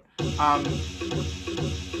out.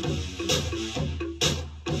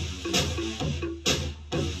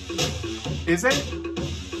 Is it?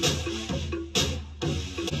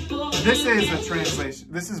 This is a translation.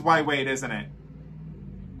 This is Why Wait, isn't it?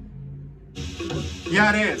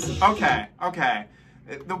 Yeah, it is. Okay, okay.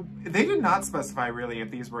 They did not specify really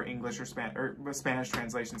if these were English or Spanish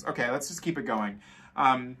translations. Okay, let's just keep it going.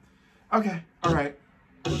 Okay, all right.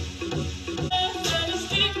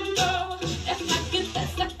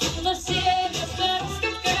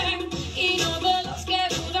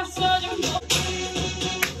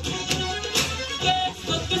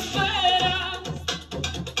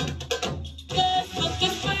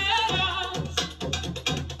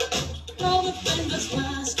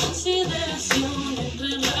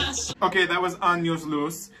 Okay, that was Años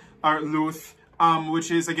Luz, or Luz,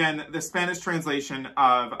 which is, again, the Spanish translation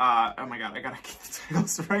of, oh my god, I gotta get the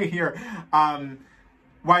titles right here.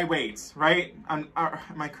 Why Wait, right? Am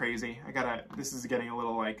I crazy? This is getting a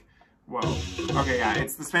little like, whoa. Okay, yeah,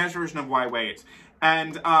 it's the Spanish version of Why Wait.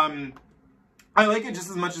 And, I like it just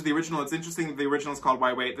as much as the original. It's interesting that the original is called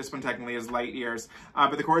Why Wait. This one technically is Light Years.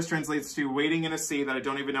 But the chorus translates to waiting in a sea that I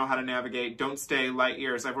don't even know how to navigate. Don't stay, light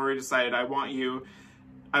years. I've already decided I want you.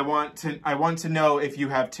 I want to know if you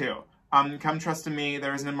have too. Come trust in me,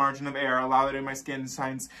 there isn't a margin of error, allow it in my skin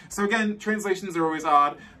shines. So again, translations are always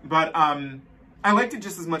odd, but I liked it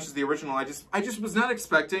just as much as the original. I just was not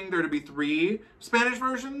expecting there to be 3 Spanish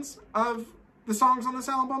versions of the songs on this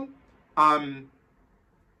album.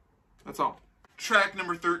 That's all. Track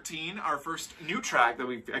number 13, our first new track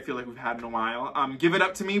that I feel like we've had in a while. Give It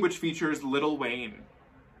Up To Me, which features Lil Wayne.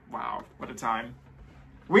 Wow, what a time.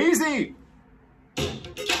 Wheezy!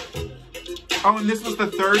 Oh, and this was the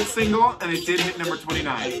 3rd single, and it did hit number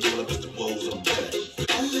 29.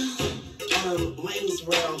 Wayne's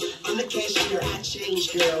World. I'm the cashier, I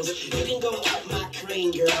change girls. You can go up my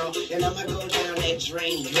crane, girl, and I'ma go down that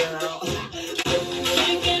drain, girl.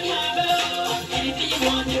 You can have anything you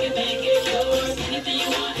want, you can make it yours. Anything you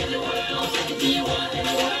want in the world, anything you want in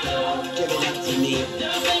the world. Give it up to me.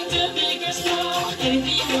 Nothing too big or small.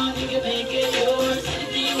 Anything you want, you can make it yours.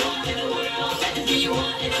 Anything you want in the world, anything you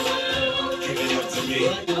want in the world. Give it up to me.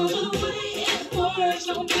 What goes away at words,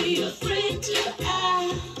 don't be afraid to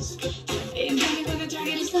ask.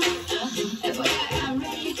 I'm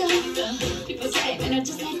ready to go. People say, man, I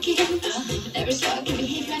just like it. Every spark can be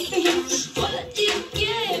hit like this. What you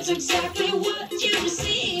get is exactly what you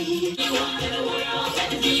receive. You want in the world,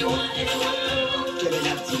 anything you want in the world. Give it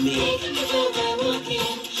up to me. Take me for my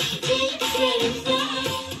walking. Take it straight and fly.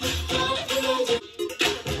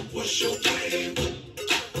 What's your name?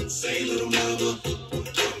 Say, little mama.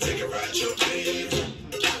 Come take a ride, your baby.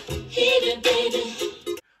 Hit it, baby.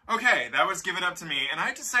 Okay, that was Give It Up To Me, and I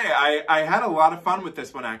have to say, I had a lot of fun with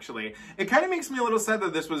this one, actually. It kind of makes me a little sad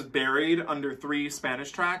that this was buried under 3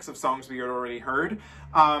 Spanish tracks of songs we had already heard.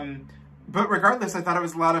 But regardless, I thought it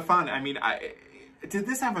was a lot of fun. I mean, did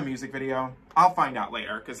this have a music video? I'll find out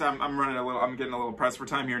later, because I'm getting a little pressed for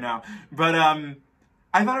time here now. But, I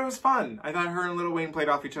thought it was fun. I thought her and Lil Wayne played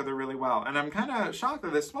off each other really well, and I'm kind of shocked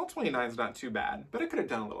that this, well, 29 is not too bad, but it could have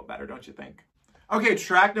done a little better, don't you think? Okay,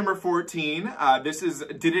 track number 14. This is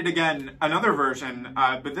Did It Again, another version,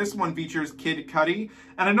 but this one features Kid Cudi.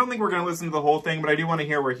 And I don't think we're going to listen to the whole thing, but I do want to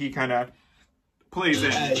hear where he kind of plays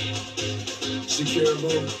in. Hey, Shakira,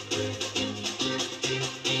 boo.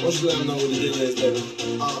 Why don't you let him know what the deal is, baby?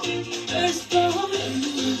 First born,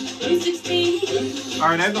 16. All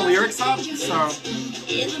right, I have the lyrics up, so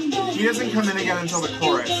he doesn't come in again until the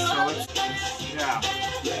chorus. So let's, yeah.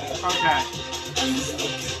 Okay.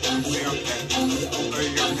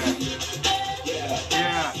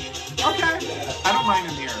 Yeah. Okay. I don't mind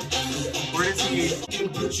him here. Where does he? Can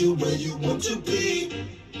put you where you want to be.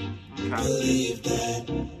 Okay. Believe that.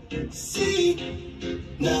 See.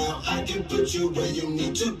 Now I can put you where you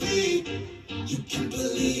need to be. You can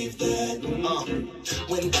believe that.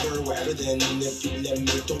 Whenever, wherever, then if you let me,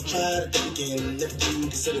 don't try to think again. If you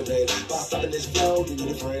consider it, by stopping this flow, you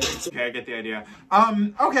need a friend. Okay, I get the idea.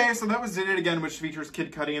 Okay, so that was Did It Again, which features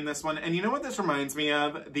Kid Cudi in this one. And you know what this reminds me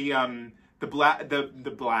of? Believe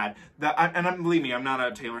me, I'm not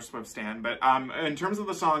a Taylor Swift stan, but in terms of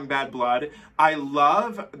the song Bad Blood, I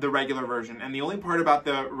love the regular version, and the only part about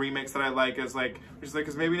the remix that I like is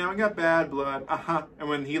because maybe now I got bad blood, and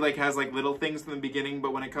when he has little things in the beginning,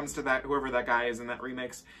 but when it comes to that, whoever that guy is in that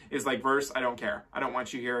remix is verse, I don't care. I don't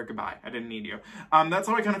want you here, goodbye. I didn't need you. That's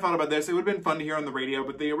how I kind of felt about this. It would have been fun to hear on the radio,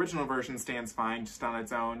 but the original version stands fine just on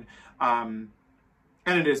its own, and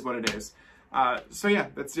it is what it is. So yeah,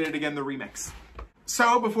 that's Did It Again, the remix.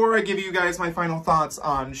 So before I give you guys my final thoughts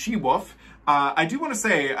on She-Wolf, I do want to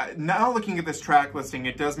say, now looking at this track listing,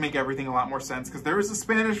 it does make everything a lot more sense, because there is a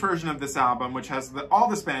Spanish version of this album, which has all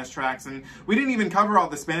the Spanish tracks, and we didn't even cover all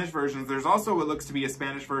the Spanish versions. There's also what looks to be a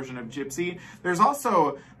Spanish version of Gypsy. There's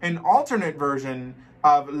also an alternate version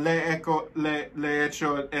of Hecho,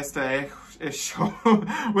 Está, Hecho,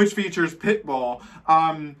 which features Pitbull.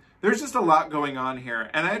 There's just a lot going on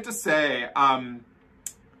here, and I have to say,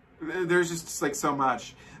 there's just so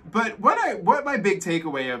much. But what my big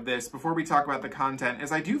takeaway of this, before we talk about the content,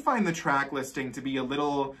 is I do find the track listing to be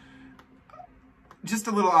just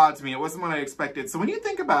a little odd to me. It wasn't what I expected. So when you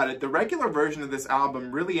think about it, the regular version of this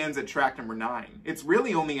album really ends at track number 9. It's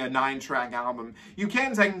really only a 9-track album. You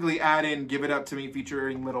can technically add in Give It Up To Me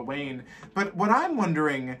featuring Lil Wayne, but what I'm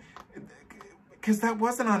wondering, because that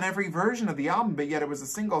wasn't on every version of the album, but yet it was a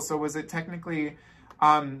single, so was it technically,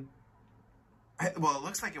 well, it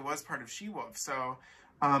looks like it was part of She-Wolf, so,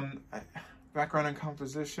 background and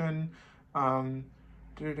composition,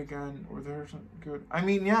 Did It Again, or there's good, I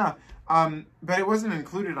mean, yeah, but it wasn't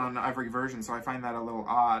included on every version, so I find that a little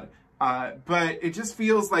odd, but it just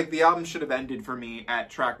feels like the album should have ended for me at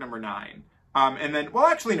track number 9. And then, well,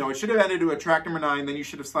 actually, no, it should have ended at track number 9, then you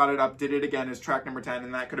should have slotted up Did It Again as track number 10,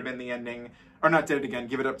 and that could have been the ending or not Did It Again,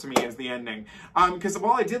 Give It Up to Me as the ending. Because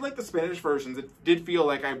while I did like the Spanish versions, it did feel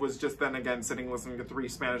like I was just then again sitting listening to 3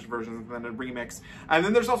 Spanish versions and then a remix. And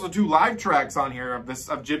then there's also 2 live tracks on here of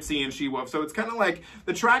Gypsy and She Wolf. So it's kind of like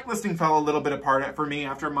the track listing fell a little bit apart for me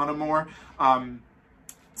after Mon Amour.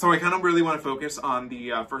 So I kind of really want to focus on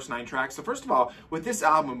the first 9 tracks. So first of all, with this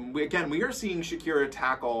album, we are seeing Shakira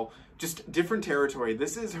tackle just different territory.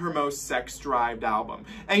 This is her most sex-drived album.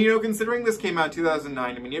 And, you know, considering this came out in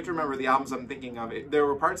 2009, I mean, you have to remember the albums I'm thinking of. There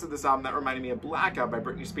were parts of this album that reminded me of Blackout by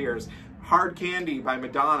Britney Spears, Hard Candy by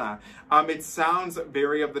Madonna. It sounds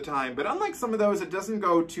very of the time, but unlike some of those, it doesn't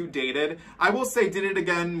go too dated. I will say Did It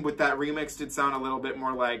Again with that remix did sound a little bit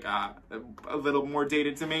more like, a little more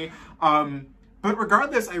dated to me. But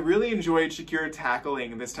regardless, I really enjoyed Shakira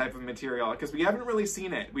tackling this type of material because we haven't really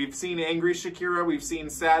seen it. We've seen angry Shakira, we've seen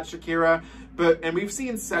sad Shakira, and we've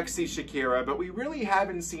seen sexy Shakira, but we really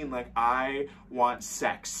haven't seen like, I want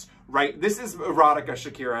sex, right? This is erotica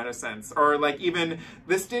Shakira in a sense. Or like even,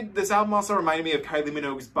 this album also reminded me of Kylie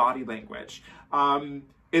Minogue's Body Language.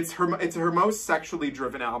 It's her most sexually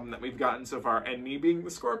driven album that we've gotten so far, and me being the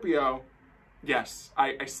Scorpio, yes,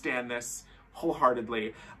 I stand this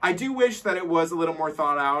wholeheartedly. I do wish that it was a little more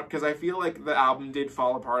thought out because I feel like the album did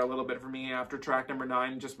fall apart a little bit for me after track number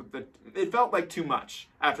 9, just with it felt like too much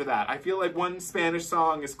after that. I feel like 1 Spanish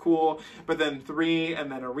song is cool, but then 3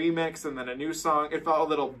 and then a remix and then a new song. It felt a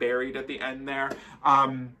little buried at the end there.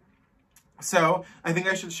 So I think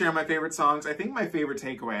I should share my favorite songs. I think my favorite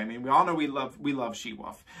takeaway, I mean, we all know we love She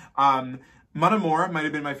Wolf. Mon Amour might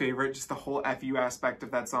have been my favorite, just the whole FU aspect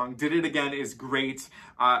of that song. Did It Again is great.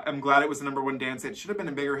 I'm glad it was the #1 dance hit. It should have been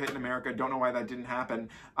a bigger hit in America. Don't know why that didn't happen.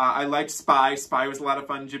 I liked Spy. Spy was a lot of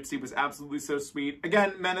fun. Gypsy was absolutely so sweet.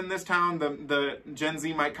 Again, Men in This Town, the Gen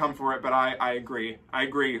Z might come for it, but I agree. I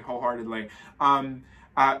agree wholeheartedly.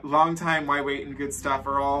 Long Time, Why Wait, and Good Stuff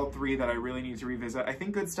are all 3 that I really need to revisit. I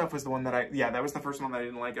think Good Stuff was the one that that was the first one that I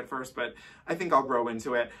didn't like at first, but I think I'll grow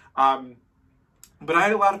into it. But I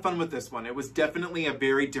had a lot of fun with this one. It was definitely a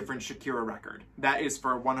very different Shakira record. That is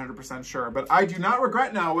for 100% sure. But I do not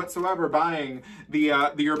regret now whatsoever buying the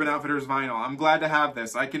Urban Outfitters vinyl. I'm glad to have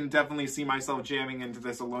this. I can definitely see myself jamming into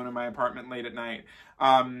this alone in my apartment late at night.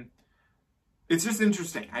 It's just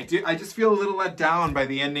interesting. I just feel a little let down by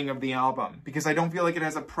the ending of the album because I don't feel like it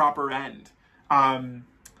has a proper end. What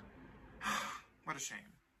a shame.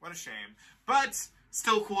 What a shame. But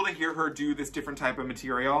still cool to hear her do this different type of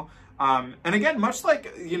material. And again, much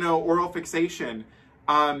like, you know, Oral Fixation,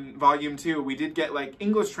 Volume 2, we did get like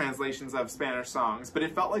English translations of Spanish songs, but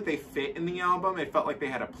it felt like they fit in the album. It felt like they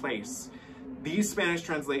had a place. These Spanish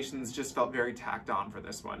translations just felt very tacked on for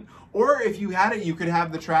this one. Or if you had it, you could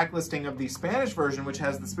have the track listing of the Spanish version, which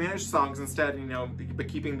has the Spanish songs instead, you know, but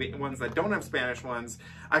keeping the ones that don't have Spanish ones.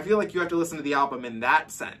 I feel like you have to listen to the album in that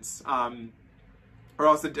sense. Or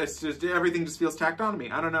else it's just, everything just feels tacked on to me.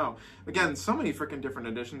 I don't know. Again, so many freaking different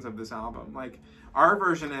editions of this album. Like, our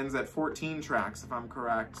version ends at 14 tracks, if I'm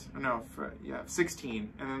correct. No, yeah,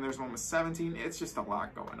 16. And then there's one with 17. It's just a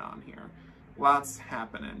lot going on here. Lots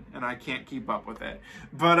happening, and I can't keep up with it.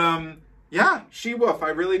 But, yeah, She Wolf,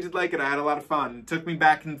 I really did like it. I had a lot of fun. It took me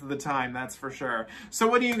back into the time, that's for sure. So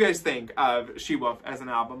what do you guys think of She Wolf as an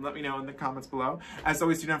album? Let me know in the comments below. As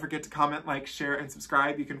always, do not forget to comment, like, share, and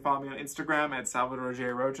subscribe. You can follow me on Instagram at Salvador J.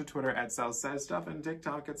 Rocha, Twitter at Sal Says Stuff, and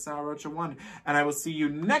TikTok at SalRocha1. And I will see you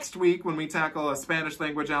next week when we tackle a Spanish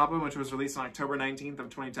language album, which was released on October 19th of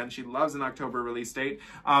 2010. She loves an October release date.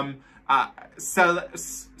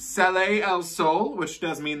 Sale el Sol, which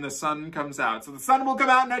does mean the sun comes out. So the sun will come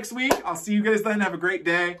out next week. I'll see you guys then. Have a great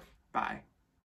day. Bye.